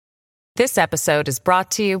This episode is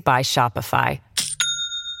brought to you by Shopify.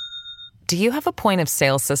 Do you have a point of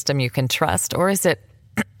sale system you can trust, or is it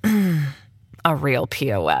a real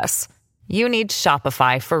POS? You need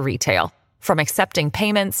Shopify for retail. From accepting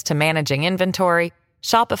payments to managing inventory,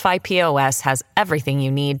 Shopify POS has everything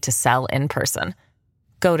you need to sell in person.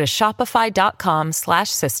 Go to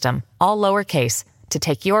shopify.com/system, all lowercase, to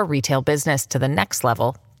take your retail business to the next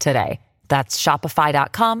level today. That's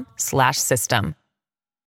shopify.com/system.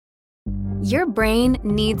 Your brain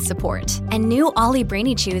needs support, and new Ollie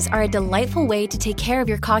Brainy Chews are a delightful way to take care of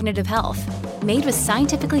your cognitive health. Made with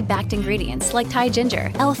scientifically backed ingredients like Thai ginger,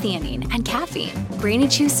 L-theanine, and caffeine, Brainy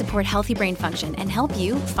Chews support healthy brain function and help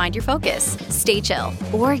you find your focus, stay chill,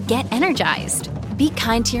 or get energized. Be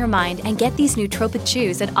kind to your mind and get these nootropic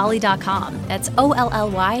chews at ollie.com. That's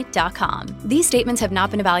OLLY.com. These statements have not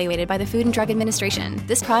been evaluated by the Food and Drug Administration.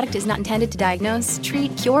 This product is not intended to diagnose,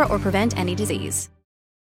 treat, cure, or prevent any disease.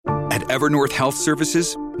 At Evernorth Health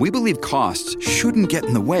Services, we believe costs shouldn't get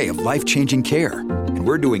in the way of life-changing care, and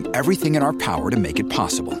we're doing everything in our power to make it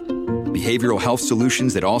possible. Behavioral health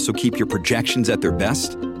solutions that also keep your projections at their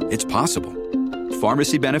best? It's possible.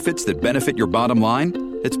 Pharmacy benefits that benefit your bottom line?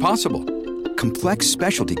 It's possible. Complex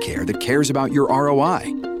specialty care that cares about your ROI?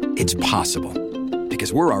 It's possible.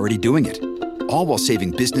 Because we're already doing it. All while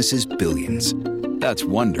saving businesses billions. That's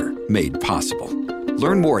Wonder made possible.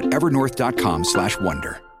 Learn more at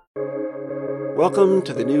evernorth.com/wonder. Welcome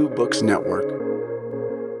to the New Books Network.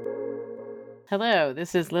 Hello,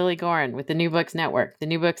 this is Lily Gorin with the New Books Network, the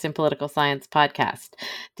New Books in Political Science podcast.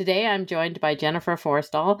 Today I'm joined by Jennifer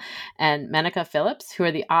Forstall and Menaka Phillips, who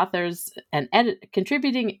are the authors and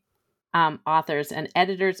contributing authors and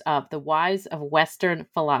editors of The Wives of Western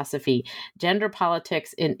Philosophy, Gender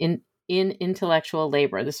Politics in Intellectual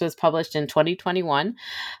Labor. This was published in 2021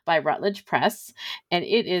 by Routledge Press, and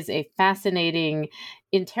it is a fascinating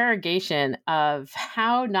interrogation of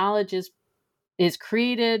how knowledge is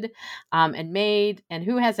created and made, and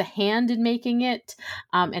who has a hand in making it,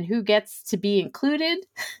 and who gets to be included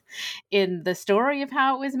in the story of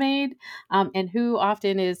how it was made, and who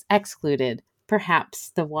often is excluded.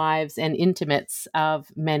 Perhaps the wives and intimates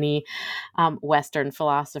of many Western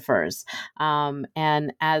philosophers.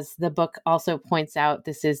 And as the book also points out,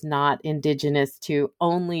 this is not indigenous to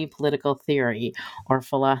only political theory or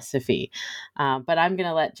philosophy. But I'm going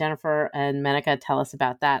to let Jennifer and Menaka tell us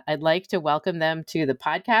about that. I'd like to welcome them to the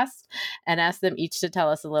podcast and ask them each to tell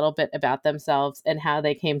us a little bit about themselves and how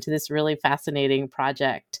they came to this really fascinating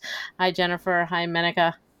project. Hi, Jennifer. Hi,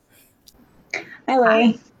 Menaka. Hi,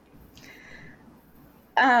 Lily.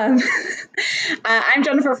 I'm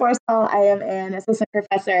Jennifer Forstall. I am an assistant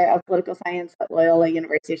professor of political science at Loyola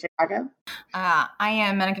University of Chicago. I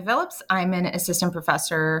am Menaka Phillips. I'm an assistant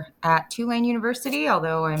professor at Tulane University,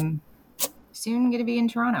 although I'm soon going to be in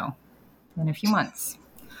Toronto in a few months.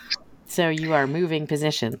 So you are moving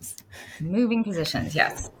positions. Moving positions,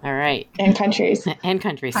 yes. All right. And countries.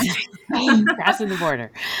 Crossing the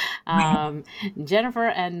border. Jennifer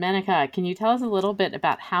and Menaka, can you tell us a little bit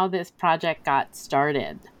about how this project got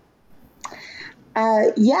started?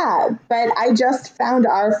 Yeah, but I just found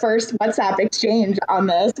our first WhatsApp exchange on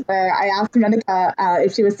this, where I asked Menaka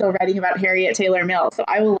if she was still writing about Harriet Taylor Mill. So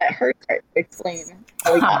I will let her start to explain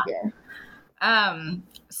how we got here.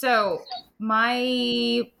 So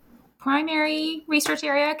my primary research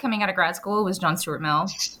area coming out of grad school was John Stuart Mill.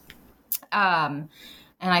 And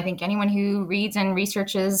I think anyone who reads and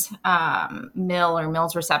researches Mill or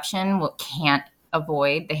Mill's reception can't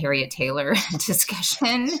avoid the Harriet Taylor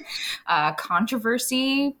discussion.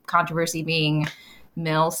 Controversy being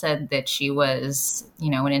Mill said that she was,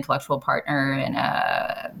 an intellectual partner and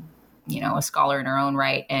a scholar in her own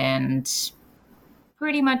right, and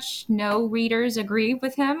pretty much no readers agree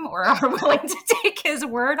with him or are willing to take his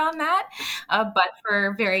word on that. But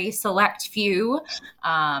for very select few,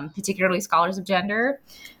 particularly scholars of gender.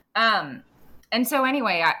 And so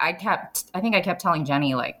anyway, I kept telling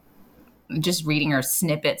Jenny, just reading her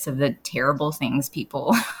snippets of the terrible things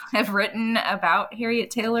people have written about Harriet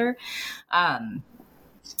Taylor, and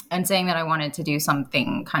saying that I wanted to do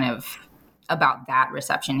something kind of about that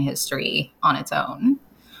reception history on its own.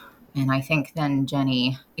 And I think then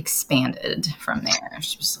Jenny expanded from there.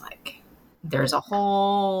 She was like, there's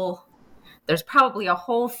probably a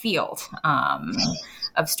whole field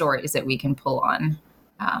of stories that we can pull on.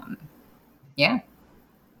 Yeah,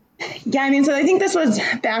 so I think this was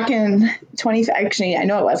back in actually, I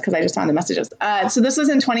know it was because I just found the messages. So this was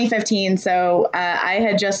in 2015. So I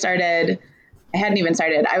hadn't even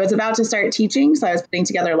started. I was about to start teaching. So I was putting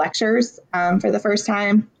together lectures for the first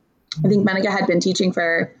time. I think Menaka had been teaching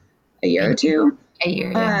for a year or two. A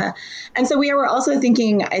year, yeah. And so we were also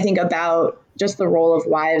thinking, I think, about just the role of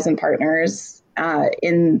wives and partners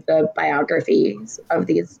in the biographies of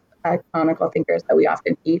these canonical thinkers that we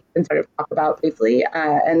often teach and sort of talk about briefly.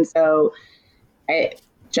 And so it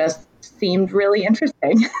just seemed really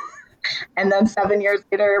interesting. And then 7 years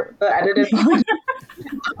later, the edited volume.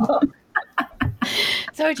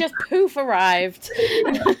 So it just poof arrived,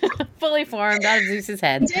 fully formed out of Zeus's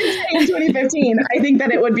head. I did say in 2015, I think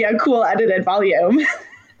that it would be a cool edited volume.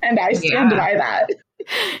 And I stand by that.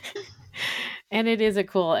 And it is a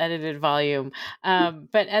cool edited volume.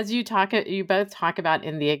 But as you both talk about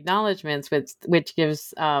in the acknowledgments, which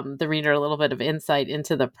gives the reader a little bit of insight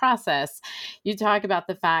into the process, you talk about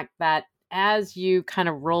the fact that as you kind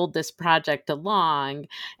of rolled this project along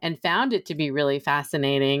and found it to be really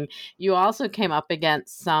fascinating, you also came up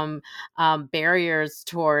against some barriers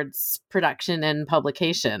towards production and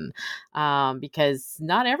publication, because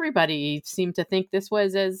not everybody seemed to think this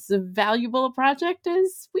was as valuable a project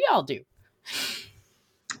as we all do.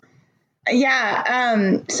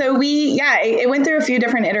 Yeah. So it went through a few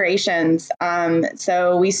different iterations.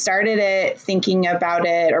 So we started it thinking about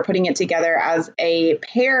it or putting it together as a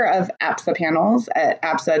pair of APSA panels at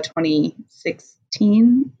APSA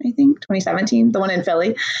 2016, I think, 2017, the one in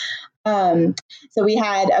Philly. So we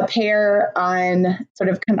had a pair on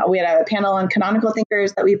we had a panel on canonical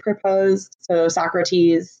thinkers that we proposed. So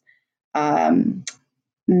Socrates,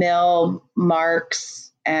 Mill,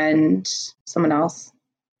 Marx, and someone else.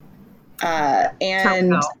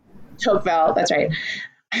 And Tocqueville, that's right.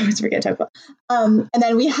 I always forget Tocqueville. And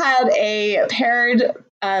then we had a paired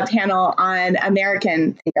panel on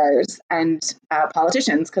American thinkers and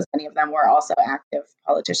politicians, because many of them were also active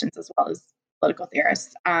politicians as well as political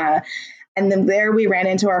theorists. And then there we ran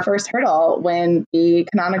into our first hurdle when the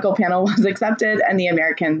canonical panel was accepted and the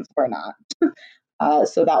Americans were not.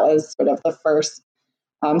 So that was sort of the first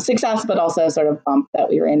success, but also sort of bump that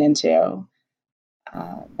we ran into.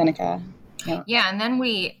 Menica. Yeah, and then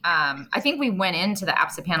we, I think we went into the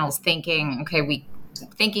APSA panels thinking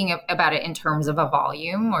about it in terms of a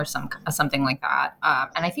volume or something like that.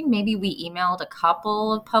 And I think maybe we emailed a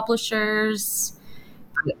couple of publishers.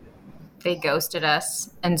 They ghosted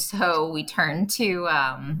us, and so we turned to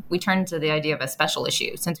the idea of a special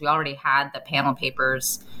issue. Since we already had the panel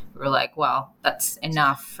papers, we were like, well, that's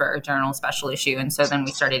enough for a journal special issue. And so then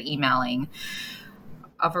we started emailing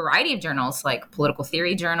a variety of journals, like political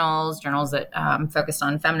theory journals that focused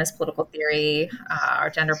on feminist political theory,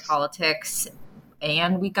 or gender politics,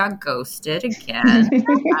 and we got ghosted again.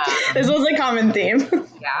 This was a common theme.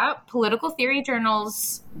 Yeah, political theory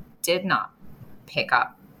journals did not pick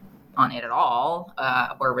up on it at all,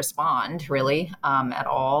 or respond really at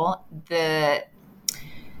all. The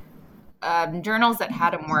journals that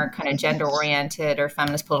had a more kind of gender-oriented or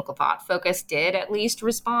feminist political thought focus did at least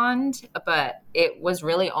respond, but it was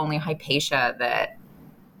really only Hypatia that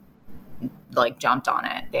jumped on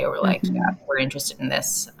it. They were like, yeah, we're interested in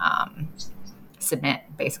this. Submit,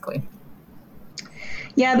 basically.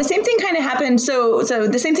 Yeah, the same thing kind of happened. So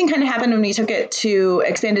the same thing kind of happened when we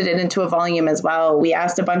expanded it into a volume as well. We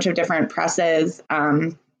asked a bunch of different presses,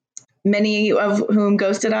 many of whom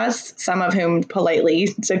ghosted us, some of whom politely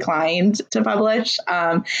declined to publish.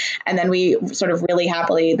 And then we sort of really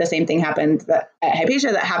happily, the same thing happened at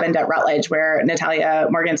Hypatia that happened at Routledge, where Natalia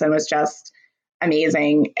Morganson was just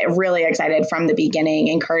amazing, really excited from the beginning,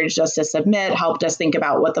 encouraged us to submit, helped us think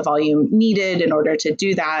about what the volume needed in order to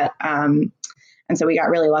do that. And so we got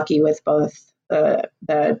really lucky with both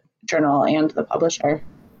the journal and the publisher.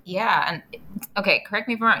 Yeah. And okay, correct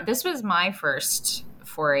me if I'm wrong. This was my first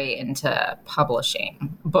foray into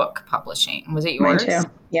book publishing. Was it yours? Mine too.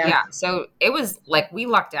 Yeah. So it was like we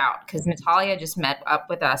lucked out because Natalia just met up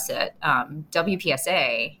with us at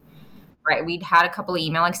WPSA. Right. We'd had a couple of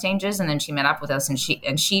email exchanges and then she met up with us and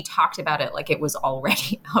she talked about it like it was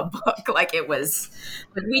already a book. Like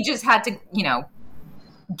we just had to,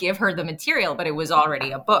 give her the material, but it was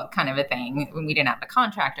already a book kind of a thing. We didn't have the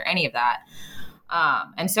contract or any of that.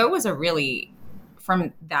 And so it was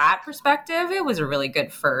from that perspective, it was a really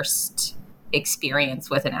good first experience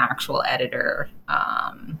with an actual editor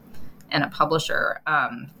and a publisher.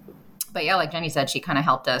 But yeah, like Jenny said, she kind of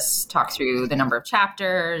helped us talk through the number of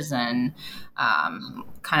chapters and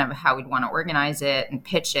kind of how we'd want to organize it and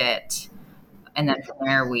pitch it. And then from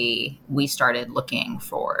there, we started looking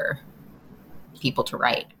for people to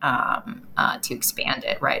write, to expand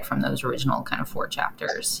it, right, from those original kind of 4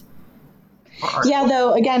 chapters. Yeah,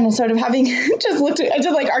 though, again, sort of having just looked at, I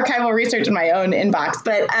did like archival research in my own inbox,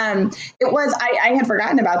 but it was, I had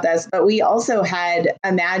forgotten about this, but we also had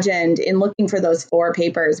imagined in looking for those 4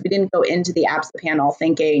 papers, we didn't go into the APSA panel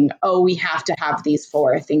thinking, oh, we have to have these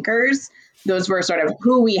 4 thinkers. Those were sort of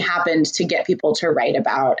who we happened to get people to write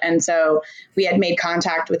about. And so we had made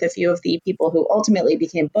contact with a few of the people who ultimately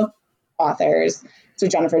became book authors. So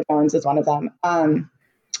Jennifer Jones is one of them.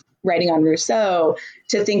 Writing on Rousseau,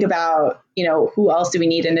 to think about, who else do we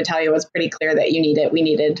need? And Natalia was pretty clear that we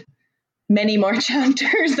needed many more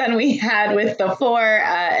chapters than we had with the 4.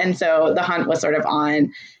 And so the hunt was sort of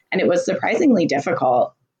on, and it was surprisingly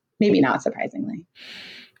difficult, maybe not surprisingly.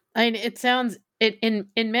 I mean, it sounds in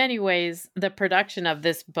many ways, the production of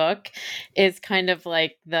this book is kind of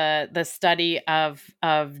like the study of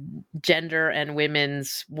gender and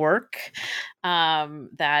women's work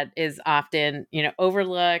that is often,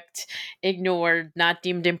 overlooked, ignored, not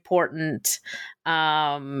deemed important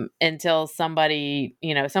until somebody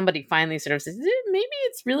finally sort of says, maybe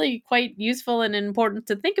it's really quite useful and important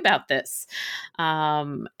to think about this.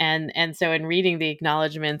 And so in reading the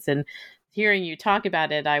acknowledgments and hearing you talk about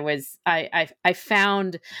it, I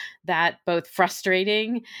found that both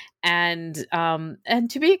frustrating and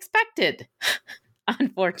to be expected,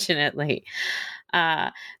 unfortunately.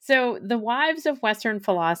 So The Wives of Western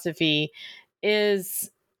Philosophy is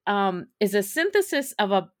a synthesis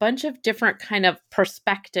of a bunch of different kind of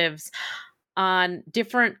perspectives on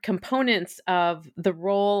different components of the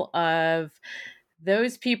role of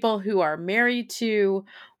those people who are married to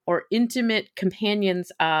or intimate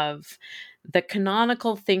companions of the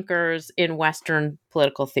canonical thinkers in Western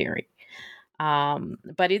political theory.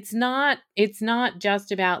 But it's not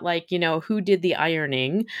just about who did the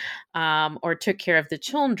ironing or took care of the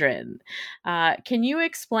children. Can you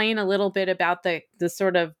explain a little bit about the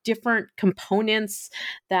sort of different components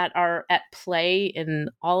that are at play in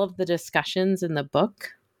all of the discussions in the book?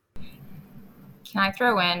 Can I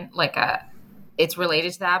throw in it's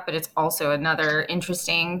related to that, but it's also another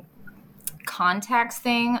interesting context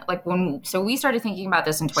thing. So we started thinking about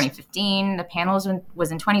this in 2015. The panel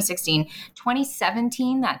was in 2016.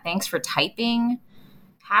 2017, that Thanks for Typing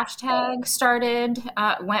hashtag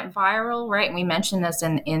went viral, right? And we mentioned this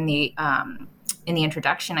in the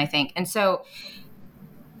introduction, I think. And so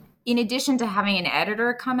in addition to having an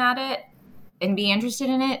editor come at it and be interested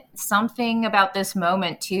in it, something about this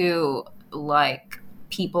moment too,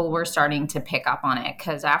 people were starting to pick up on it,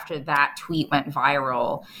 because after that tweet went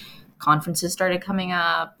viral, conferences started coming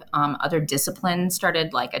up, other disciplines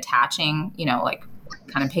started attaching,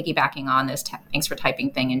 kind of piggybacking on this Thanks for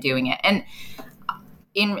Typing thing and doing it. And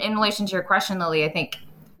in relation to your question, Lily, I think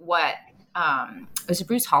what was it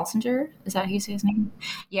Bruce Halsinger? Is that how you say his name?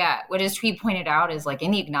 Yeah. What his tweet pointed out is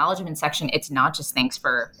in the acknowledgement section, it's not just thanks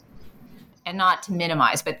for, and not to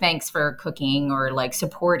minimize, but thanks for cooking or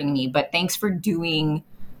supporting me, but thanks for doing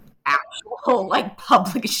actual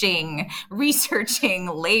publishing, researching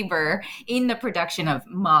labor in the production of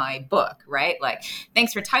my book, right?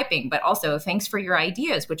 Thanks for typing, but also thanks for your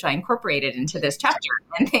ideas, which I incorporated into this chapter.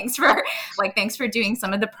 And thanks for doing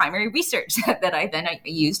some of the primary research that I then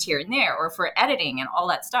used here and there, or for editing and all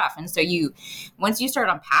that stuff. And so once you start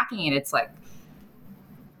unpacking it, it's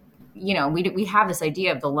we have this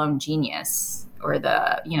idea of the lone genius, or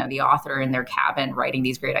the author in their cabin writing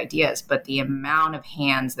these great ideas, but the amount of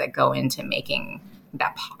hands that go into making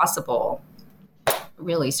that possible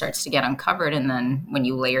really starts to get uncovered. And then when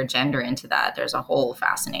you layer gender into that, there's a whole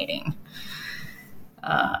fascinating,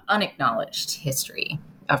 unacknowledged history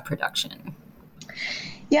of production.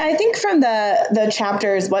 Yeah, I think from the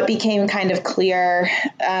chapters, what became kind of clear,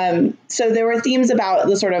 so there were themes about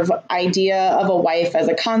the sort of idea of a wife as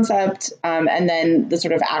a concept, and then the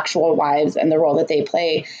sort of actual wives and the role that they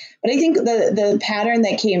play. But I think the pattern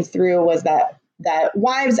that came through was that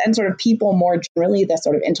wives and sort of people more generally, the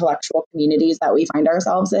sort of intellectual communities that we find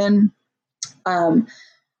ourselves in,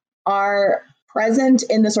 are present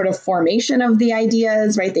in the sort of formation of the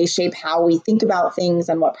ideas, right? They shape how we think about things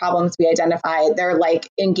and what problems we identify. They're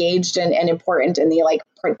engaged and important in the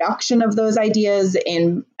production of those ideas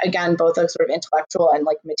in, again, both a sort of intellectual and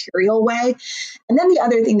material way. And then the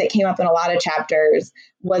other thing that came up in a lot of chapters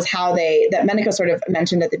was how that Menaka sort of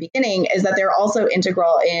mentioned at the beginning, is that they're also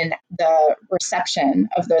integral in the reception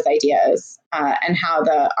of those ideas and how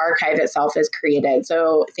the archive itself is created.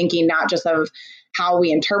 So thinking not just of how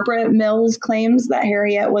we interpret Mill's claims that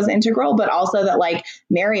Harriet was integral, but also that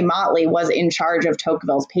Mary Motley was in charge of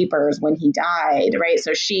Tocqueville's papers when he died, right?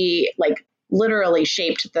 So she literally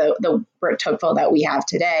shaped the Tocqueville that we have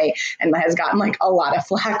today, and has gotten like a lot of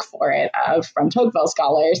flack for it from Tocqueville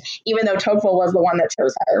scholars, even though Tocqueville was the one that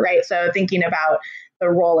chose her, right? So thinking about the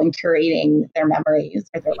role in curating their memories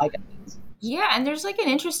or their legacies. Yeah, and there's like an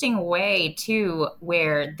interesting way too,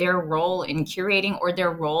 where their role in curating or their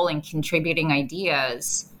role in contributing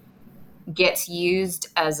ideas gets used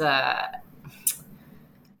as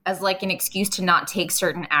like an excuse to not take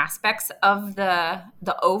certain aspects of the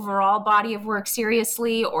overall body of work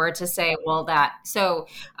seriously, or to say, well, Helen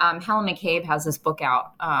McCabe has this book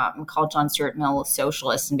out called John Stuart Mill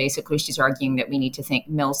Socialist, and basically she's arguing that we need to think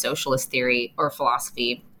Mill's socialist theory or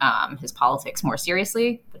philosophy, his politics, more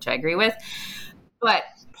seriously, which I agree with. But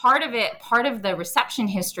part of the reception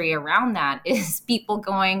history around that is people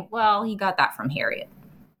going, well, he got that from Harriet.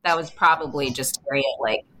 That was probably just Harriet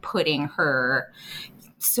like putting her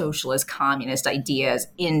socialist communist ideas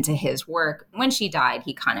into his work. When she died,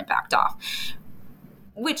 he kind of backed off,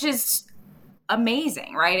 which is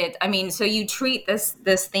amazing, right? So you treat this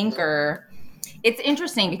thinker. It's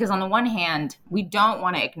interesting because on the one hand, we don't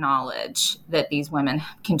want to acknowledge that these women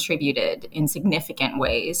contributed in significant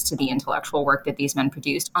ways to the intellectual work that these men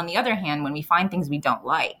produced. On the other hand, when we find things we don't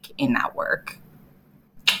like in that work,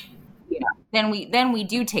 then we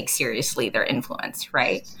do take seriously their influence,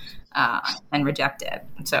 right? And reject it.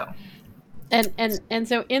 So, and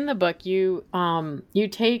so in the book, you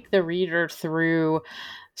take the reader through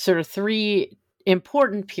sort of three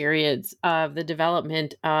important periods of the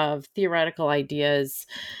development of theoretical ideas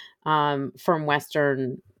from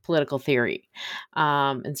Western political theory.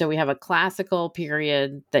 And so we have a classical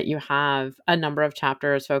period that you have a number of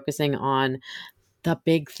chapters focusing on the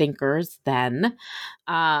big thinkers then.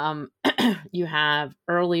 You have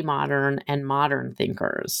early modern and modern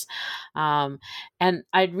thinkers. And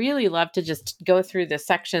I'd really love to just go through the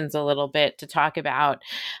sections a little bit to talk about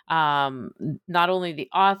not only the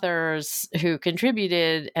authors who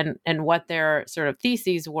contributed and what their sort of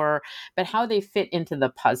theses were, but how they fit into the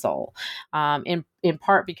puzzle. In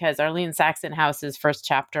part because Arlene Saxonhouse's first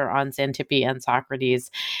chapter on Xantippe and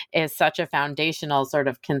Socrates is such a foundational sort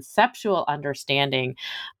of conceptual understanding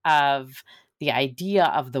of the idea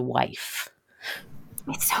of the wife.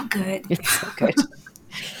 It's so good. It's so good.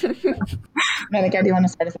 Monica, do you want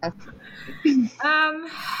to start us off?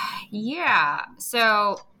 Yeah.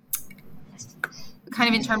 So kind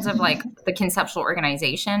of in terms of like the conceptual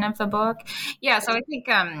organization of the book. Yeah. So I think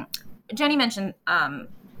Jenny mentioned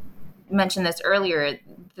this earlier.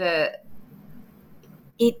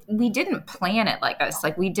 We didn't plan it like this.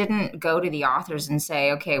 Like we didn't go to the authors and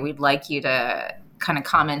say, okay, we'd like you to kind of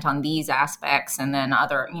comment on these aspects and then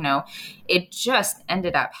other, it just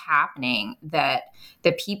ended up happening that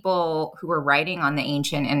the people who were writing on the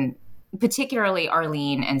ancient, and particularly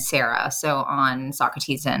Arlene and Sarah, so on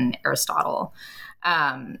Socrates and Aristotle,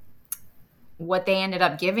 what they ended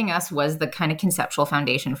up giving us was the kind of conceptual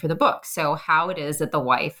foundation for the book. So how it is that the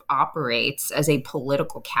wife operates as a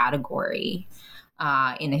political category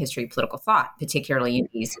in the history of political thought, particularly in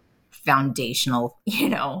these foundational,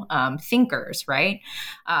 thinkers, right?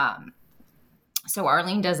 So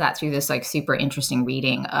Arlene does that through this like super interesting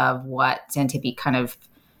reading of what Xantippe kind of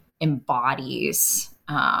embodies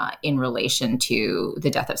in relation to the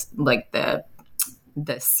death of like the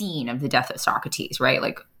scene of the death of Socrates, right?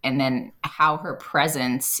 Like, and then how her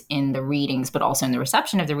presence in the readings, but also in the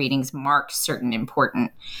reception of the readings, marks certain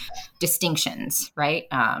important distinctions, right?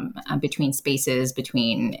 Between spaces,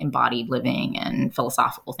 between embodied living and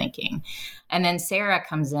philosophical thinking. And then Sarah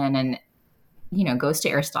comes in and, goes to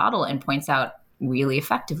Aristotle and points out really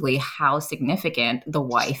effectively how significant the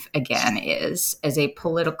wife, again, is as a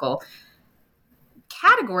political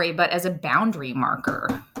category, but as a boundary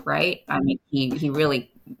marker, right? I mean, he really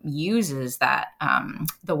uses that,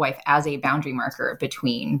 the wife as a boundary marker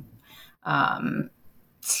between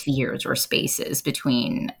spheres or spaces,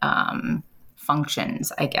 between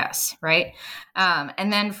functions, I guess, right?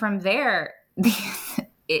 And then from there,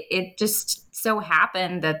 it just so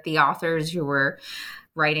happened that the authors who were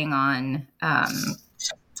writing on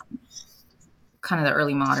kind of the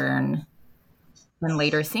early modern and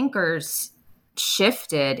later thinkers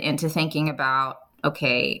shifted into thinking about,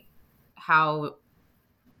 okay,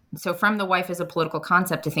 so from the wife as a political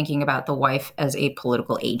concept to thinking about the wife as a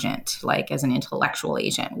political agent, like as an intellectual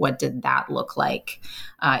agent. What did that look like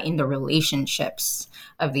in the relationships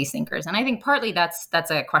of these thinkers? And I think partly that's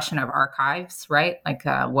a question of archives, right? Like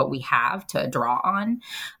what we have to draw on,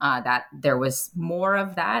 that there was more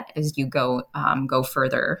of that as you go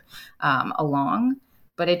further along.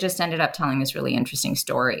 But it just ended up telling this really interesting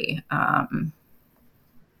story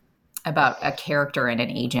about a character and an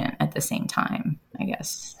agent at the same time, I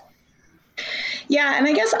guess. Yeah, and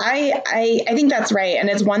I guess I think that's right. And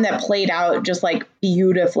it's one that played out just like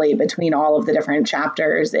beautifully between all of the different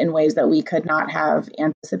chapters in ways that we could not have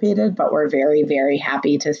anticipated, but we're very, very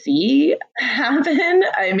happy to see happen.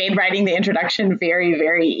 I made writing the introduction very,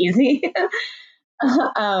 very easy.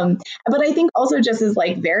 But I think also just is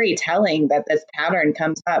like very telling that this pattern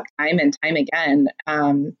comes up time and time again.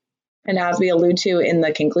 And as we allude to in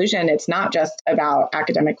the conclusion, it's not just about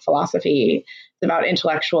academic philosophy, it's about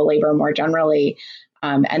intellectual labor more generally.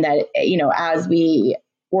 And that, as we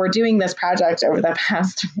were doing this project over the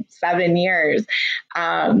past 7 years,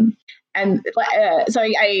 so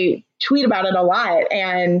I tweet about it a lot,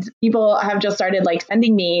 and people have just started like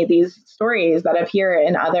sending me these stories that appear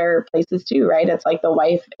in other places too, right? It's like the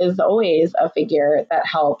wife is always a figure that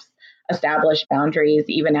helps establish boundaries,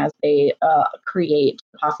 even as they create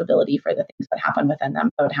possibility for the things that happen within them.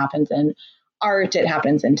 So it happens in art, it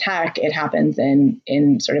happens in tech, it happens in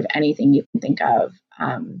sort of anything you can think of.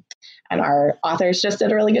 And our authors just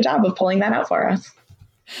did a really good job of pulling that out for us.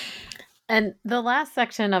 And the last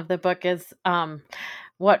section of the book is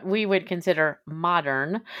what we would consider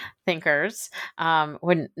modern thinkers,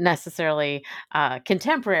 wouldn't necessarily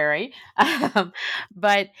contemporary.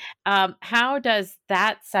 But how does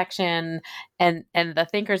that section and the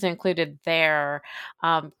thinkers included there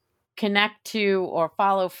connect to or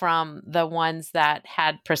follow from the ones that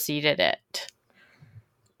had preceded it?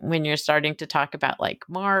 When you're starting to talk about like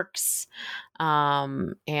Marx,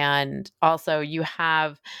 and also you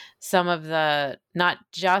have some of the not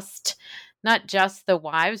just the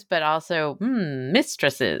wives, but also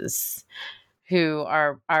mistresses who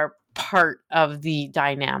are part of the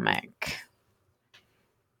dynamic.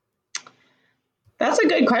 That's a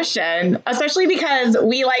good question, especially because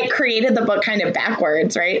we like created the book kind of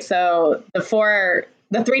backwards, right? So the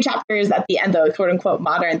 3 chapters at the end, the quote unquote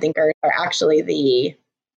modern thinkers, are actually the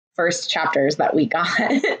first chapters that we got.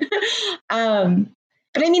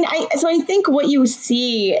 But I mean, I think what you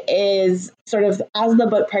see is sort of as the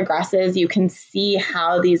book progresses, you can see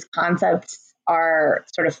how these concepts are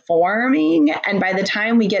sort of forming. And by the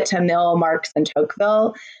time we get to Mill, Marx, and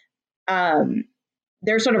Tocqueville,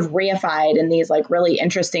 they're sort of reified in these like really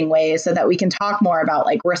interesting ways so that we can talk more about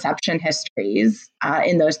like reception histories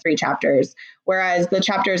in those 3 chapters. Whereas the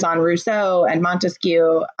chapters on Rousseau and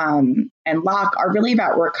Montesquieu and Locke are really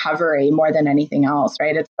about recovery more than anything else,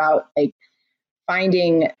 right? It's about like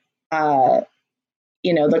finding, the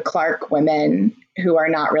Clark women who are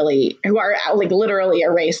like literally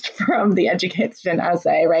erased from the education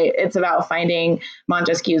essay, right? It's about finding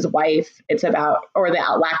Montesquieu's wife. It's about, or the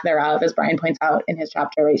lack thereof, as Brian points out in his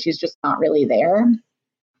chapter, right? She's just not really there.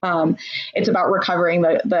 It's about recovering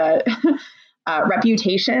the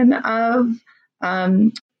reputation of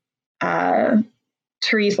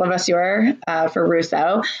Therese Levasseur for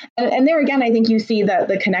Rousseau. And there again, I think you see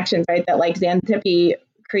the connections, right? That like Xanthippe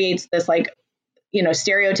creates this like,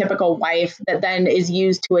 stereotypical wife that then is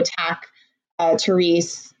used to attack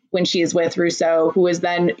Therese when she's with Rousseau, who is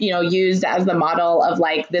then, used as the model of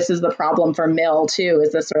like, this is the problem for Mill too,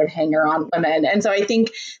 is this sort of hanger on women. And so I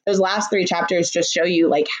think those last 3 chapters just show you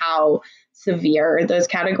like how severe those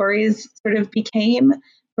categories sort of became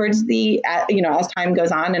towards the, as time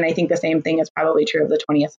goes on. And I think the same thing is probably true of the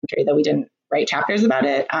 20th century, that we didn't write chapters about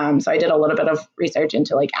it. So I did a little bit of research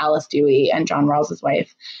into like Alice Dewey and John Rawls's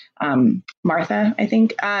wife, Martha, I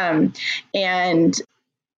think. And,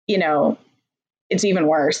 it's even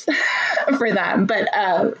worse for them. But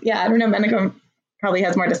I don't know, Menika probably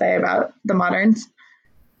has more to say about the moderns.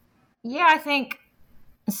 Yeah, I think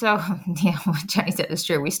so. Yeah, what Jenny said is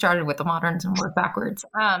true. We started with the moderns and worked backwards.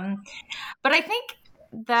 But I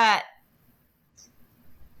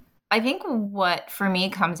think what for me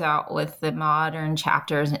comes out with the modern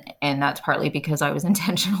chapters, and that's partly because I was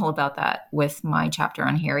intentional about that with my chapter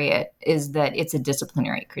on Harriet, is that it's a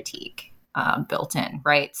disciplinary critique built in,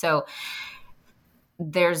 right? So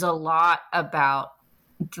there's a lot about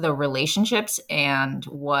the relationships and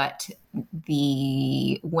what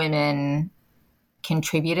the women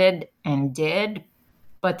contributed and did,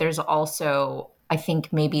 but there's also, I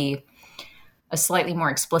think, maybe a slightly more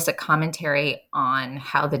explicit commentary on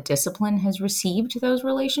how the discipline has received those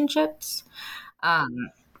relationships,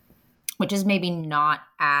 which is maybe not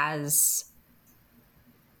as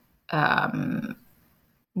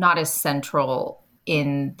central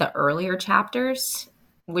in the earlier chapters,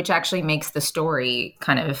 which actually makes the story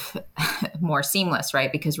kind of more seamless,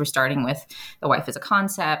 right? Because we're starting with the wife as a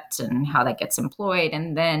concept and how that gets employed.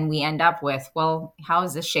 And then we end up with, well, how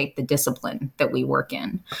does this shape the discipline that we work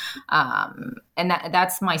in? And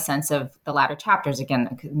that's my sense of the latter chapters.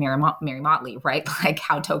 Again, Mary Motley, right? Like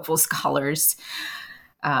how Tocqueville scholars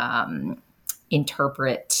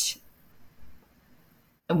interpret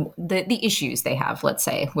the issues they have, let's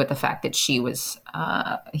say, with the fact that she was,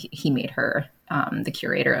 he made her the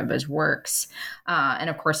curator of his works. And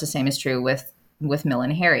of course, the same is true with Mill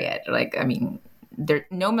and Harriet. Like, I mean,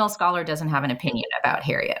 no Mill scholar doesn't have an opinion about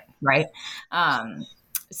Harriet, right?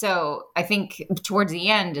 So I think towards the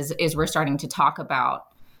end is we're starting to talk about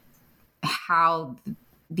how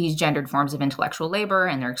these gendered forms of intellectual labor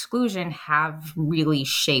and their exclusion have really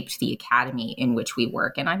shaped the academy in which we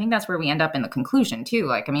work. And I think that's where we end up in the conclusion too.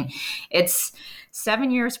 Like, I mean, it's 7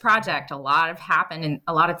 years project. A lot of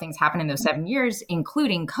things happened in those 7 years,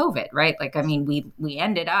 including COVID, right? Like, I mean, we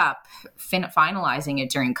ended up finalizing it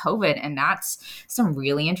during COVID, and that's some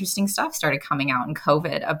really interesting stuff started coming out in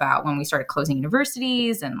COVID about when we started closing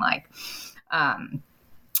universities. And like, I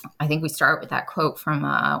think we start with that quote from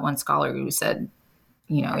one scholar who said,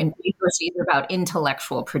 you know, universities are about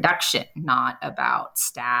intellectual production, not about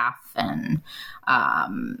staff, and,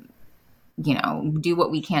 you know, do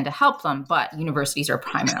what we can to help them. But universities are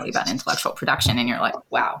primarily about intellectual production. And you're like,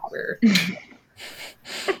 wow,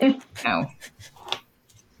 you know,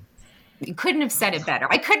 you couldn't have said it better.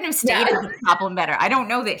 I couldn't have stated the problem better. I don't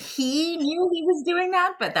know that he knew he was doing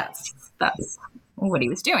that, but that's what he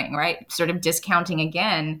was doing, right? Sort of discounting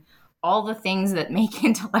again all the things that make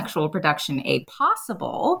intellectual production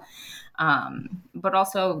possible, but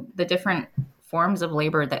also the different forms of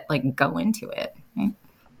labor that like go into it. Right?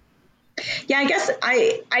 Yeah, I guess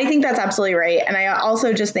I think that's absolutely right. And I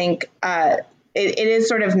also just think it is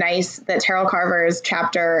sort of nice that Terrell Carver's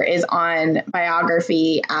chapter is on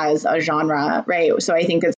biography as a genre, right? So I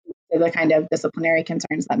think it's the kind of disciplinary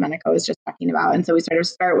concerns that Menaka was just talking about. And so we sort of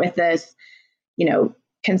start with this, you know,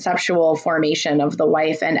 conceptual formation of the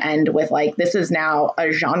wife and end with like, this is now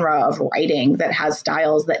a genre of writing that has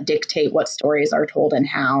styles that dictate what stories are told and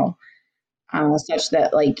how, such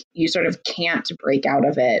that like you sort of can't break out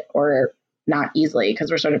of it, or not easily,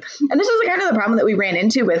 because we're sort of, and this is kind of the problem that we ran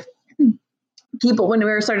into with people when we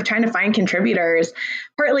were sort of trying to find contributors.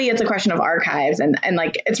 Partly it's a question of archives, and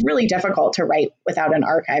like it's really difficult to write without an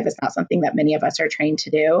archive. It's not something that many of us are trained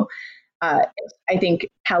to do. I think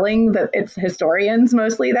telling that it's historians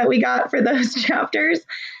mostly that we got for those chapters.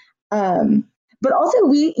 But also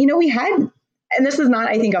we had, and this is not,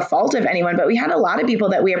 I think, a fault of anyone, but we had a lot of people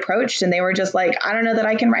that we approached and they were just like, I don't know that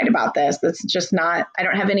I can write about this. That's just not, I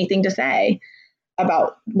don't have anything to say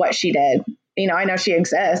about what she did. You know, I know she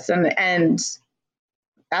exists, and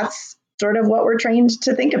that's sort of what we're trained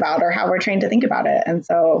to think about, or how we're trained to think about it. And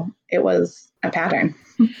so it was a pattern.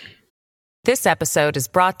 This episode is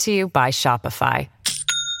brought to you by Shopify.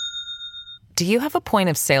 Do you have a point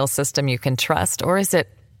of sale system you can trust, or is it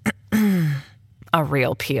a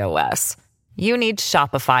real POS? You need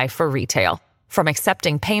Shopify for retail. From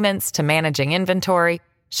accepting payments to managing inventory,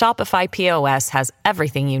 Shopify POS has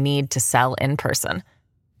everything you need to sell in person.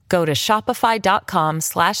 Go to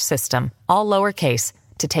shopify.com/system, all lowercase,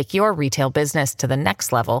 to take your retail business to the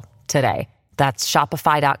next level today. That's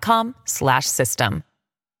shopify.com/system.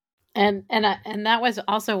 And that was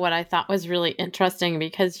also what I thought was really interesting,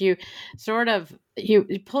 because you sort of, you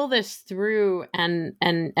pull this through, and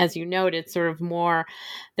as you noted, it's sort of more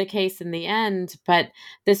the case in the end, but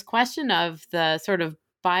this question of the sort of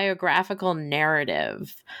biographical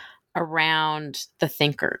narrative around the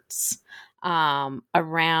thinkers,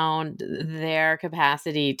 around their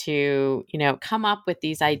capacity to, you know, come up with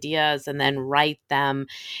these ideas and then write them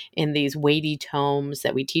in these weighty tomes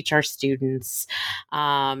that we teach our students,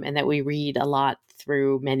 and that we read a lot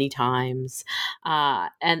through many times,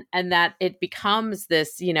 and that it becomes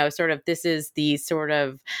this, you know, sort of, this is the sort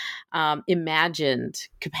of imagined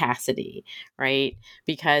capacity, right?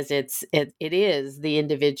 Because it is the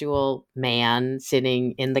individual man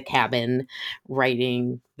sitting in the cabin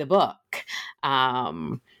writing the book,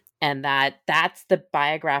 and that's the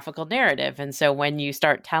biographical narrative. And so when you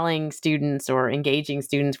start telling students or engaging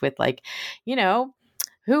students with, like, you know,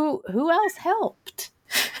 who else helped?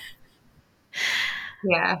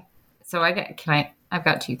 Yeah. So I've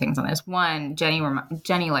got two things on this. One, Jenny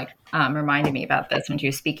reminded me about this when she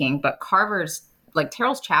was speaking, but Carver's, like,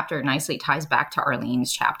 Terrell's chapter nicely ties back to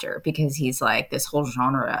Arlene's chapter, because he's like, this whole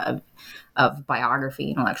genre of biography,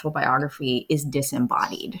 intellectual biography, is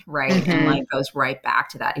disembodied, right? Mm-hmm. And like goes right back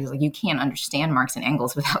to that. He's like, you can't understand Marx and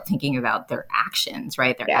Engels without thinking about their actions,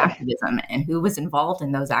 right? Their activism, and who was involved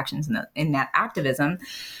in those actions, in that activism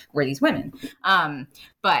were these women.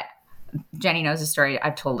 But Jenny knows the story.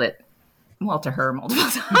 I've told it, well, to her multiple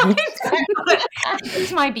times.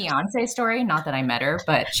 It's my Beyonce story. Not that I met her,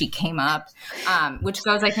 but she came up, which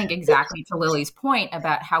goes, I think, exactly to Lily's point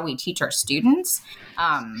about how we teach our students.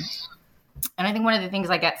 And I think one of the things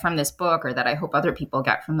I get from this book, or that I hope other people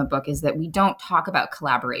get from the book, is that we don't talk about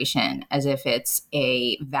collaboration as if it's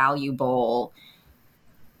a valuable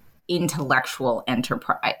intellectual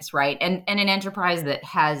enterprise, right? And an enterprise that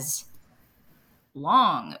has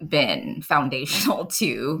long been foundational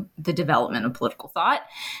to the development of political thought.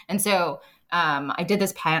 And so I did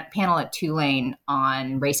this panel at Tulane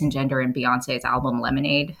on race and gender in Beyonce's album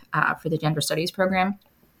Lemonade for the gender studies program.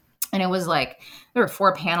 And it was like, there were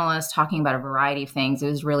 4 panelists talking about a variety of things. It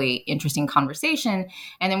was really interesting conversation.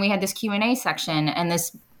 And then we had this Q&A section, and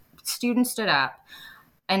this student stood up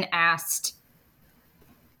and asked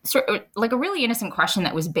sort of like a really innocent question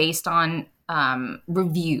that was based on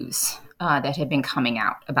reviews that had been coming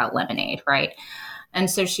out about Lemonade, right? And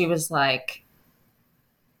so she was like,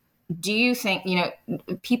 do you think,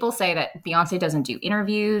 people say that Beyonce doesn't do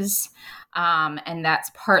interviews, and that's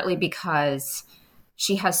partly because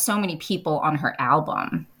she has so many people on her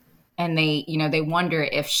album, and they wonder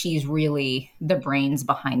if she's really the brains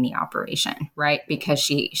behind the operation, right? Because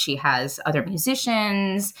she has other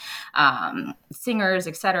musicians, singers,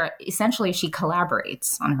 etc. Essentially, she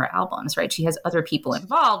collaborates on her albums, right? She has other people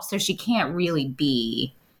involved, so she can't really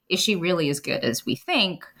be, is she really as good as we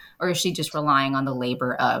think, or is she just relying on the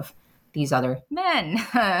labor of these other men,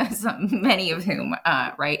 many of whom,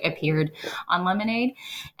 right, appeared on Lemonade?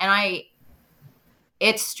 And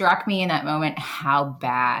it struck me in that moment how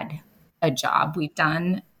bad a job we've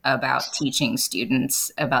done about teaching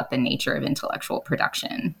students about the nature of intellectual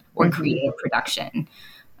production or creative production.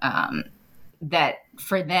 That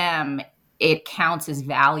for them, it counts as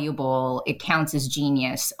valuable, it counts as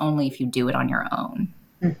genius only if you do it on your own,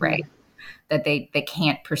 right? That they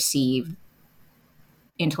can't perceive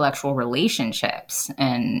intellectual relationships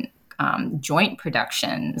and joint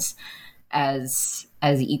productions as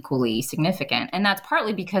equally significant. And that's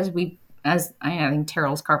partly because as I think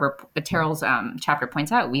Terrell's chapter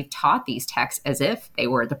points out, we've taught these texts as if they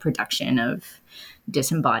were the production of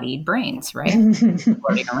disembodied brains, right?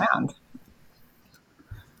 Floating around.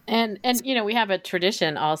 And we have a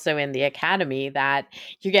tradition also in the academy that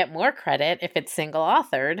you get more credit if it's single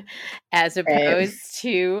authored as opposed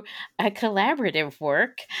to a collaborative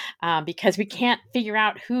work, because we can't figure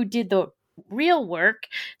out who did the real work,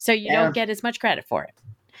 so you don't get as much credit for it.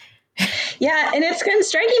 Yeah, and it's kind of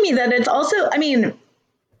striking me that it's also, I mean,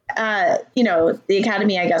 the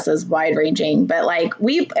academy, I guess, is wide ranging, but like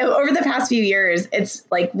over the past few years, it's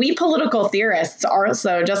like we political theorists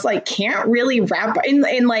also just like can't really wrap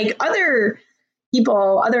in like other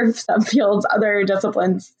people, other subfields, other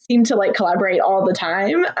disciplines seem to like collaborate all the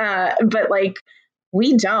time. But like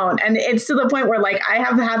we don't. And it's to the point where like I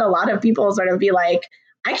have had a lot of people sort of be like,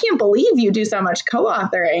 I can't believe you do so much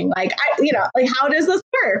co-authoring. Like, how does this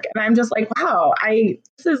work? And I'm just like, wow,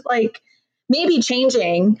 this is like maybe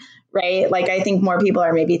changing, right? Like, I think more people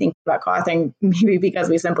are maybe thinking about co-authoring, maybe because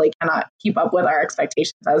we simply cannot keep up with our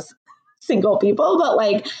expectations as single people. But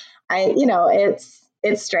like, it's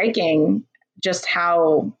striking just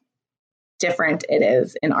how different it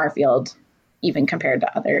is in our field, even compared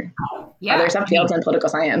to other subfields in political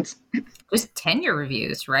science. Just tenure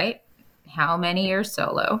reviews, right? How many are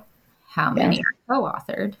solo? How many are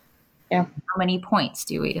co-authored? Yeah. How many points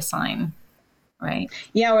do we assign? Right.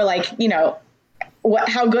 Yeah. Or like,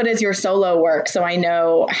 how good is your solo work? So I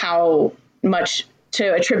know how much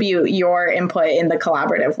to attribute your input in the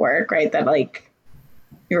collaborative work, right? That like,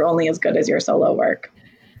 you're only as good as your solo work.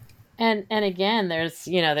 And again, there's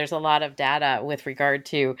a lot of data with regard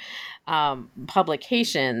to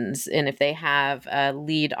publications and if they have a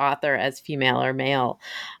lead author as female or male.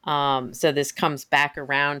 So this comes back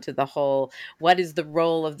around to the whole, what is the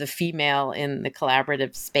role of the female in the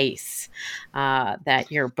collaborative space that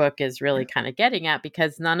your book is really kind of getting at,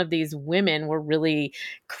 because none of these women were really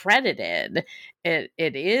credited. It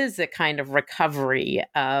is a kind of recovery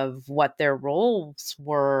of what their roles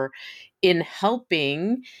were in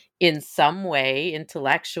helping in some way,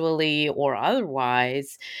 intellectually or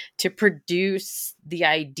otherwise, to produce the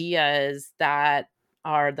ideas that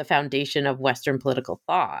are the foundation of Western political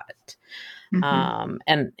thought. Mm-hmm.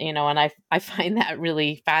 And I find that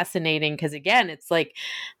really fascinating because, again, it's like,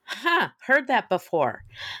 heard that before.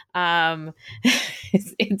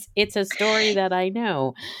 It's a story that I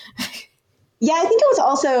know. Yeah, I think it was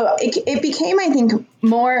also, it became, I think,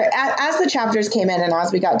 more, as the chapters came in and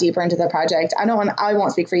as we got deeper into the project, I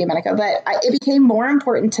won't speak for you, Menika, but it became more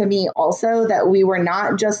important to me also that we were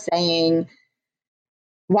not just saying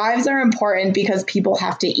wives are important because people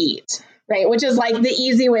have to eat, right? Which is like the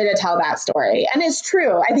easy way to tell that story. And it's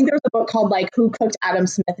true. I think there was a book called like Who Cooked Adam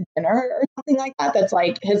Smith Dinner or something like that. That's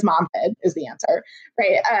like his mom did is the answer,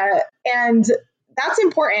 right? And that's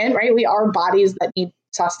important, right? We are bodies that need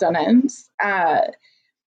sustenance.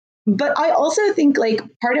 But I also think like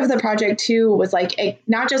part of the project too was like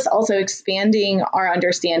not just also expanding our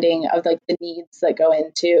understanding of like the needs that go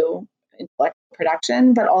into intellectual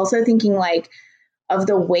production, but also thinking like of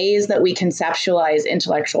the ways that we conceptualize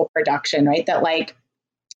intellectual production, right? That like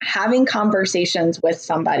having conversations with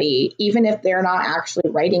somebody, even if they're not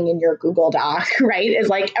actually writing in your Google Doc, right, is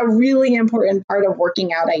like a really important part of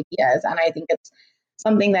working out ideas. And I think it's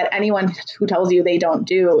something that anyone who tells you they don't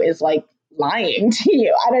do is like lying to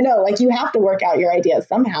you. I don't know, like you have to work out your ideas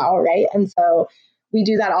somehow, right? And so we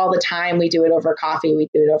do that all the time. We do it over coffee, we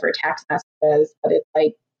do it over text messages, but it's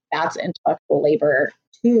like that's intellectual labor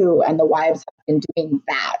too. And the wives have been doing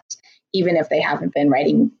that, even if they haven't been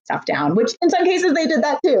writing stuff down, which in some cases they did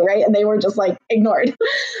that too, right? And they were just like ignored.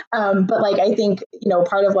 But like, I think,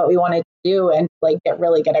 part of what we wanted to do and like get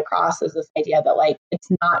across is this idea that like, it's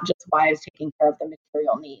not just wives taking care of the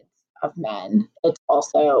material needs of men. It's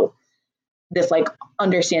also this like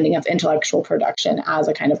understanding of intellectual production as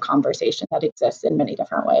a kind of conversation that exists in many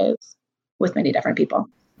different ways with many different people.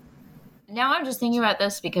 Now I'm just thinking about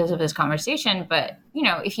this because of this conversation, but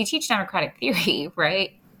if you teach democratic theory,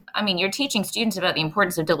 right? I mean, you're teaching students about the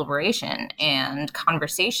importance of deliberation and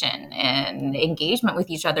conversation and engagement with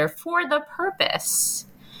each other for the purpose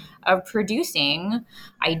of producing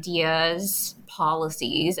ideas,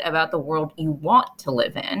 policies about the world you want to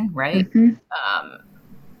live in, right? Mm-hmm.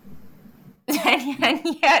 And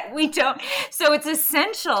yet we don't. So it's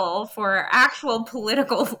essential for our actual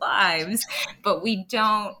political lives, but we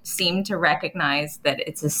don't seem to recognize that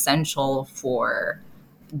it's essential for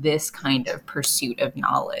this kind of pursuit of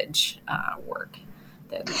knowledge work.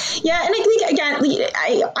 Yeah, and I think again,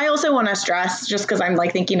 I also want to stress, just because I'm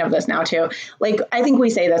like thinking of this now too, like I think we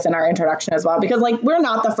say this in our introduction as well, because like we're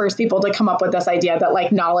not the first people to come up with this idea that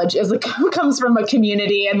like knowledge comes from a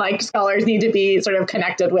community and like scholars need to be sort of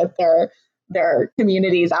connected with their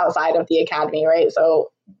communities outside of the academy, right?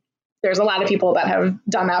 So there's a lot of people that have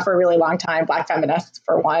done that for a really long time, Black feminists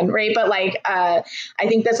for one, right? But like, I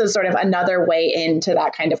think this is sort of another way into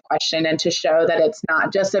that kind of question and to show that it's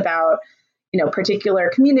not just about,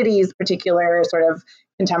 particular communities, particular sort of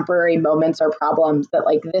contemporary moments or problems, that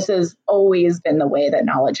like this has always been the way that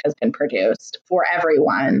knowledge has been produced for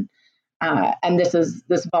everyone. And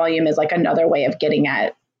this volume is like another way of getting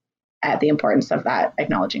at the importance of that,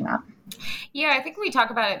 acknowledging that. Yeah, I think we talk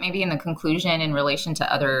about it maybe in the conclusion in relation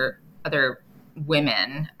to other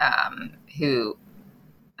women who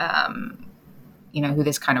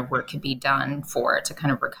this kind of work could be done for to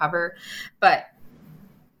kind of recover, but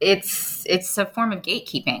it's a form of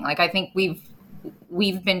gatekeeping. Like I think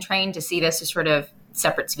we've been trained to see this as sort of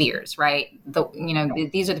separate spheres, right?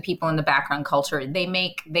 These are the people in the background culture. They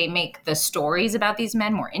make the stories about these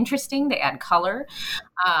men more interesting. They add color,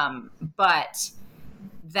 but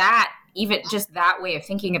that even just that way of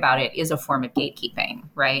thinking about it is a form of gatekeeping,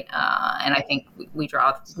 right? And I think we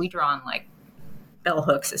draw on like bell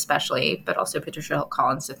hooks, especially, but also Patricia Hill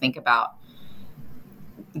Collins to think about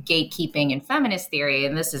gatekeeping in feminist theory,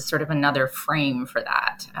 and this is sort of another frame for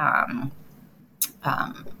that.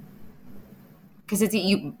 Because it's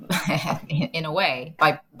you, in a way,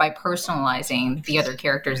 by personalizing the other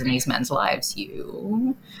characters in these men's lives,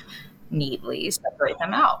 you neatly separate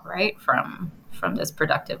them out, right, from this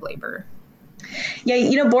productive labor.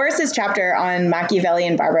 Yeah, Boris's chapter on Machiavelli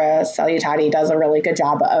and Barbara Salutati does a really good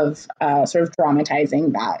job of sort of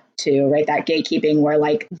dramatizing that too, right? That gatekeeping, where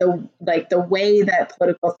the way that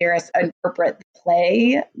political theorists interpret the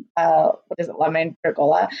play, La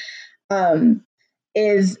Pergola,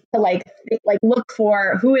 is to like look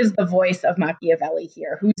for who is the voice of Machiavelli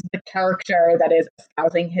here, who's the character that is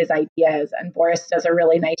espousing his ideas, and Boris does a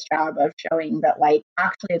really nice job of showing that like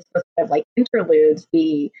actually it's the sort of like interludes,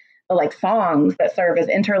 the like songs that serve as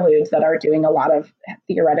interludes that are doing a lot of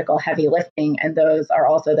theoretical heavy lifting. And those are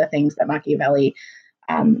also the things that Machiavelli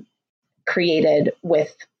created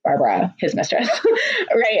with Barbara, his mistress,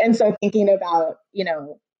 right? And so thinking about,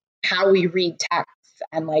 how we read texts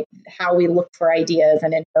and like how we look for ideas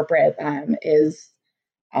and interpret them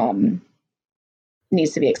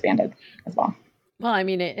needs to be expanded as well. Well, I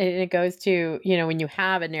mean, it goes to, when you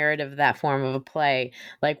have a narrative, that form of a play,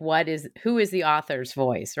 like who is the author's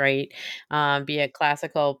voice, right? Be it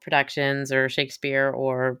classical productions or Shakespeare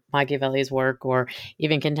or Machiavelli's work or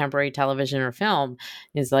even contemporary television or film,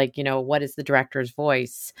 is like, what is the director's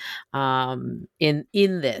voice in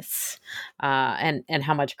this? And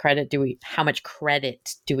how much credit do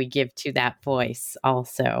we give to that voice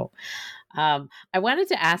also? I wanted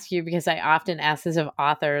to ask you, because I often ask this of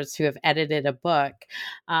authors who have edited a book,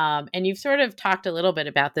 and you've sort of talked a little bit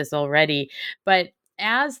about this already, but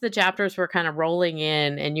as the chapters were kind of rolling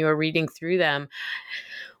in and you were reading through them,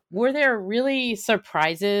 were there really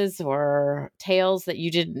surprises or tales that you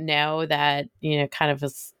didn't know that, kind of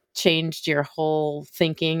has changed your whole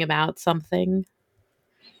thinking about something?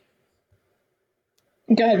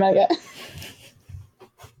 Go ahead, Megan.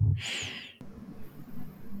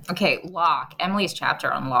 Okay, Locke. Emily's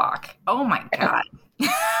chapter on Locke. Oh my God.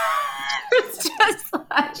 It's just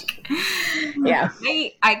like, yeah,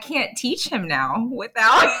 I can't teach him now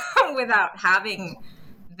without having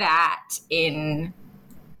that in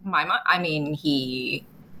my mind. I mean, he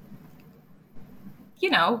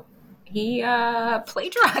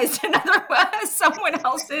plagiarized someone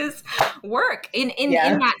else's work in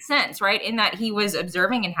that sense, right? In that he was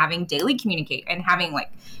observing and having daily communicate and having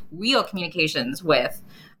like real communications with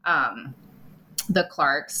the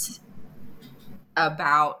Clarks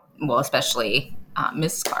about, well, especially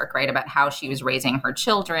Mrs. Clark, right, about how she was raising her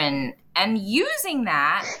children and using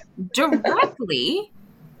that directly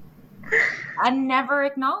and never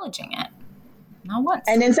acknowledging it. Not once.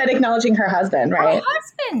 And instead acknowledging her husband, right? Her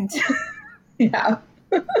husband. Yeah.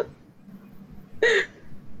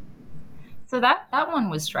 So that one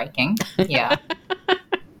was striking. Yeah.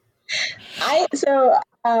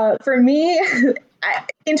 For me,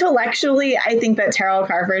 intellectually, I think that Terrell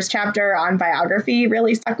Carver's chapter on biography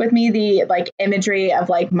really stuck with me. The like imagery of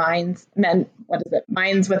like minds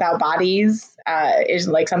without bodies is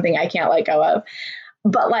like something I can't let go of.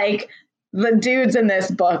 But like the dudes in this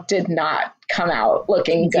book did not come out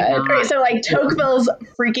looking good. Right? So like Tocqueville's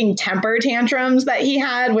freaking temper tantrums that he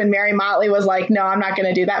had when Mary Motley was like, no, I'm not going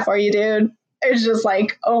to do that for you, dude. It's just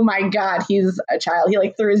like, oh my God, he's a child. He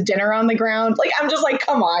like threw his dinner on the ground. Like, I'm just like,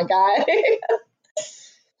 come on, guy.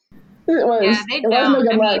 It was no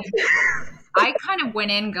good luck. I kind of went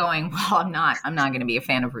in going, well, I'm not going to be a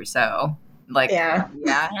fan of Rousseau. Like, yeah.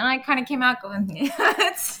 And I kind of came out going,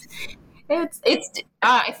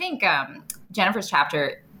 I think Jennifer's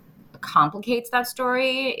chapter complicates that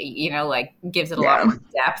story, like gives it a lot more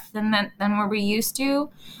depth than what we're used to.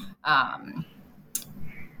 But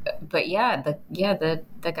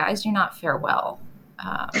the guys do not fare well.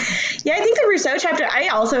 I think the Rousseau chapter, I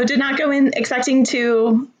also did not go in expecting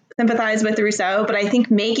to sympathize with Rousseau, but I think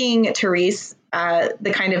making Therese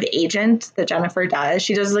the kind of agent that Jennifer does,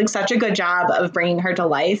 she does like such a good job of bringing her to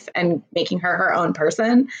life and making her own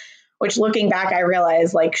person, which looking back, I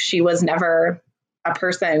realized like she was never a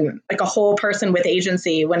person, like a whole person with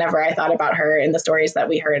agency. Whenever I thought about her in the stories that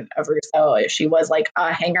we heard of Rousseau, she was like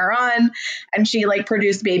a hanger on and she like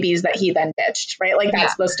produced babies that he then ditched, right? Like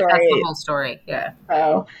that's the story. That's the whole story. Yeah.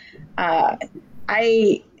 So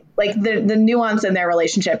I like the nuance in their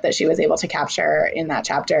relationship that she was able to capture in that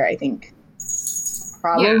chapter, I think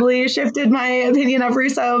probably shifted my opinion of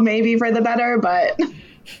Rousseau, maybe for the better, but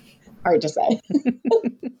hard to say.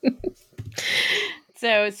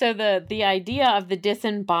 So the idea of the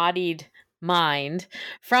disembodied mind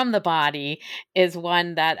from the body is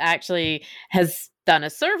one that actually has done a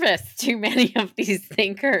service to many of these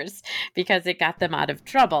thinkers because it got them out of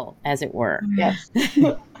trouble, as it were. Yes.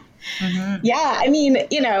 Mm-hmm. Yeah, I mean,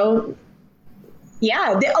 and a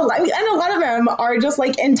lot of them are just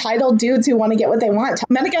like entitled dudes who want to get what they want.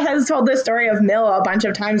 Mennica has told this story of Mill a bunch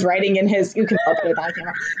of times, writing in his, you can open it on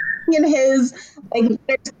camera, in his like,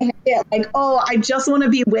 oh, I just want to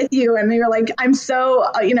be with you, and you're like, I'm so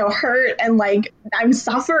hurt and like I'm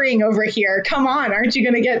suffering over here. Come on, aren't you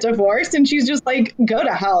going to get divorced? And she's just like, go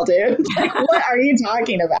to hell, dude. Like, what are you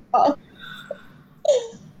talking about?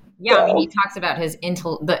 Yeah, I mean, he talks about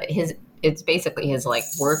it's basically his like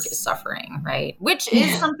work is suffering, right? Which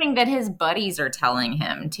is something that his buddies are telling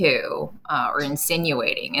him too, or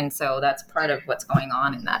insinuating. And so that's part of what's going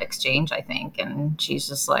on in that exchange, I think. And she's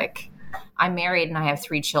just like, I'm married and I have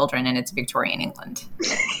 3 children and it's Victorian England.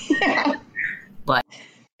 Yeah. But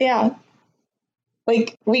yeah.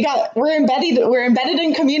 Like we're embedded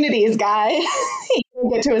in communities, guy. You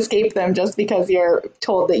don't get to escape them just because you're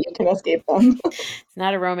told that you can escape them. It's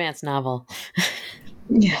not a romance novel.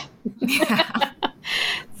 Yeah.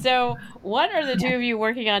 So what are the two of you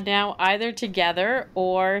working on now, either together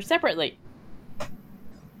or separately?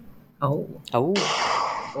 Well,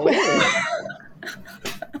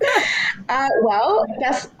 I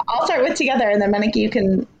guess I'll start with together, and then Mennica, you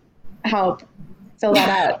can help fill that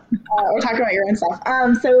out or talk about your own stuff.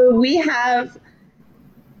 So we have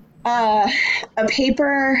a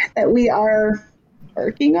paper that we are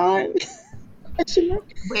working on.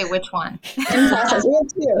 Wait, which one? In process. We have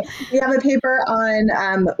 2. We have a paper on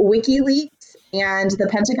WikiLeaks and the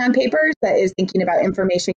Pentagon Papers that is thinking about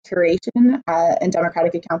information curation and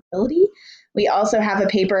democratic accountability. We also have a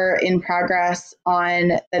paper in progress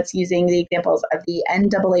that's using the examples of the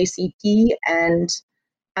NAACP and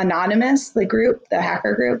Anonymous, the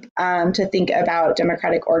hacker group, to think about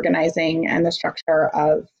democratic organizing and the structure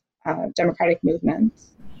of democratic movements.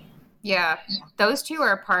 Yeah, those two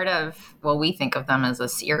are part of, well, we think of them as a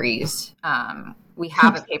series. We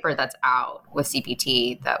have a paper that's out with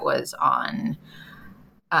CPT that was on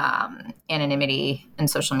anonymity in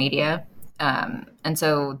social media. And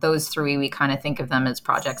so those three, we kind of think of them as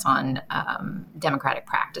projects on democratic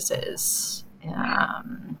practices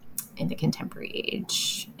in the contemporary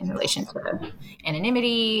age in relation to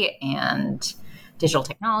anonymity and digital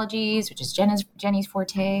technologies, which is Jenny's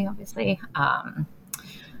forte, obviously.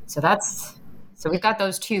 So we've got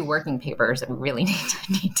those two working papers that we really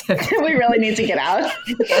need to we really need to get out.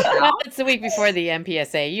 Well, it's the week before the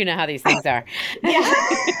MPSA. You know how these things are. Yeah.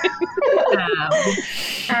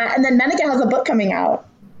 And then Menaka has a book coming out.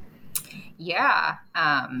 Yeah.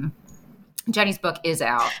 Jenny's book is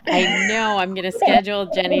out. I know I'm going to schedule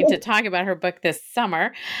Jenny to talk about her book this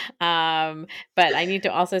summer. But I need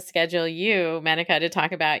to also schedule you, Menaka, to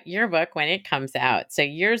talk about your book when it comes out. So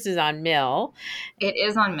yours is on Mill. It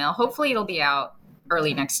is on Mill. Hopefully it'll be out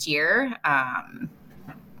early next year. I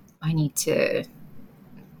need to,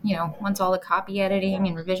 once all the copy editing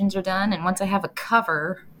and revisions are done, and once I have a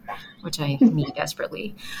cover, which I need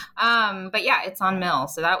desperately. But yeah, it's on Mill.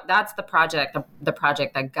 So that's the project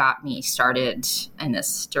that got me started in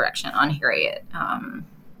this direction on Harriet, and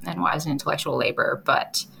Wise and Intellectual Labor.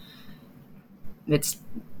 But it's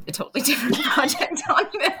a totally different project on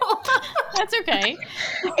Mill. That's okay.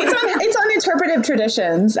 It's on interpretive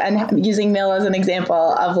traditions and using Mill as an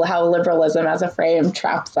example of how liberalism as a frame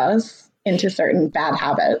traps us into certain bad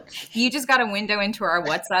habits. You just got a window into our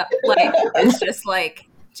WhatsApp. It's just like,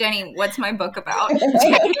 Jenny, what's my book about?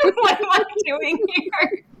 Jenny, what am I doing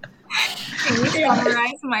here? Can you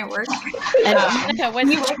summarize my work? And Menaka,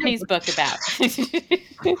 what's Jenny's book about?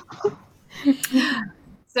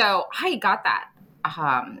 So I got that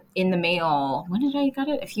in the mail. When did I got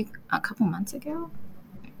it? A couple months ago,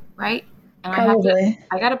 right? And Probably.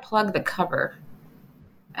 I got to plug the cover.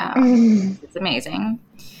 It's amazing.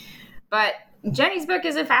 But Jenny's book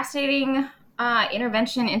is a fascinating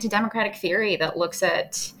intervention into democratic theory that looks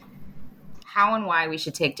at how and why we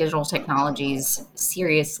should take digital technologies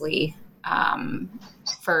seriously,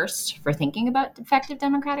 first for thinking about effective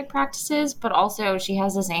democratic practices, but also she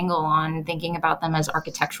has this angle on thinking about them as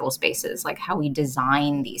architectural spaces, like how we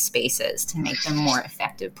design these spaces to make them more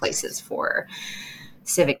effective places for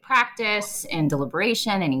civic practice and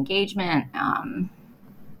deliberation and engagement.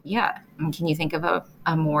 Yeah. Can you think of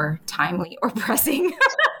a more timely or pressing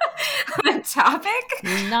topic?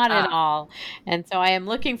 Not at all. And so I am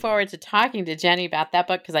looking forward to talking to Jenny about that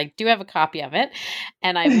book because I do have a copy of it.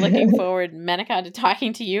 And I'm looking forward, Menaka, to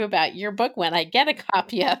talking to you about your book when I get a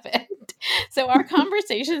copy of it. So our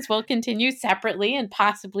conversations will continue separately and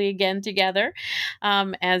possibly again together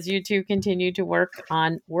as you two continue to work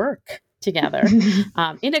on work together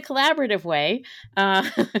in a collaborative way.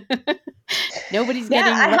 Nobody's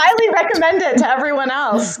getting... I highly recommend it to everyone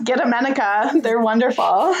else. Get a Menaka. They're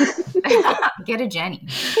wonderful. Get a Jenny.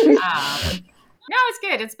 No, it's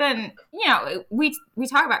good. It's been, we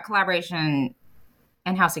talk about collaboration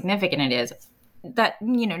and how significant it is. That,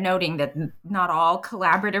 noting that not all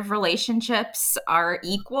collaborative relationships are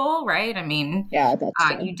equal, right? I mean, yeah, that's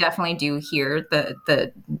true. You definitely do hear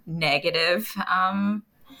the negative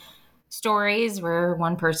stories where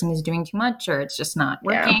one person is doing too much or it's just not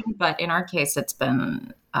working. Yeah. But in our case, it's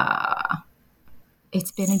been a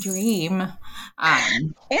dream.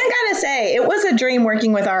 And gotta say, it was a dream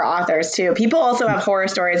working with our authors too. People also have horror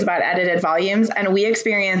stories about edited volumes, and we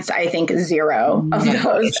experienced, I think, 0 of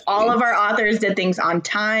those. All of our authors did things on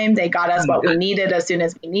time. They got us what we needed as soon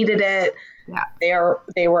as we needed it. Yeah,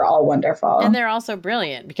 they were all wonderful. And they're also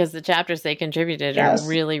brilliant because the chapters they contributed are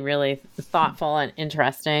really, really thoughtful and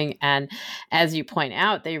interesting. And as you point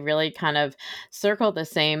out, they really kind of circle the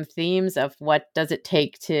same themes of what does it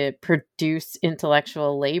take to produce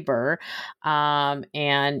intellectual labor. And,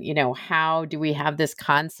 how do we have this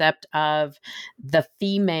concept of the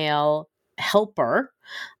female helper?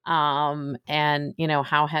 And,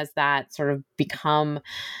 how has that sort of become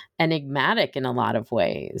enigmatic in a lot of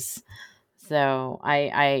ways? So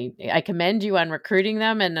I commend you on recruiting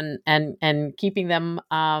them and keeping them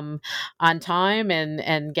on time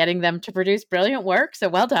and getting them to produce brilliant work. So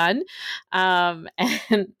well done. And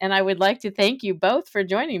I would like to thank you both for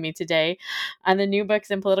joining me today on the New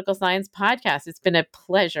Books in Political Science podcast. It's been a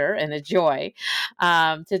pleasure and a joy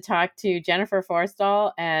to talk to Jennifer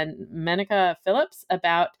Forrestall and Menaka Phillips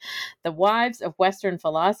about The Wives of Western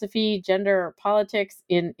Philosophy, Gender Politics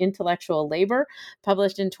in Intellectual Labor,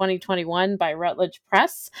 published in 2021 by Routledge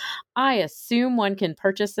Press. I assume one can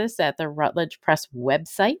purchase this at the Routledge Press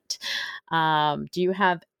website. Do you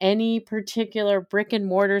have any particular brick and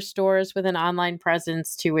mortar stores with an online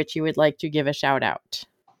presence to which you would like to give a shout out?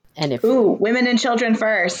 And if Women and Children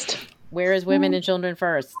First. Where is Women and Children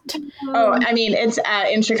First? Oh, I mean, it's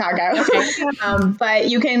in Chicago. Okay. But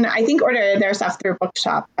you can, I think, order their stuff through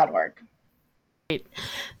bookshop.org. Great.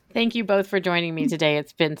 Thank you both for joining me today.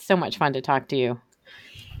 It's been so much fun to talk to you.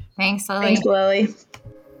 Thanks, Lily. Thanks, Lily.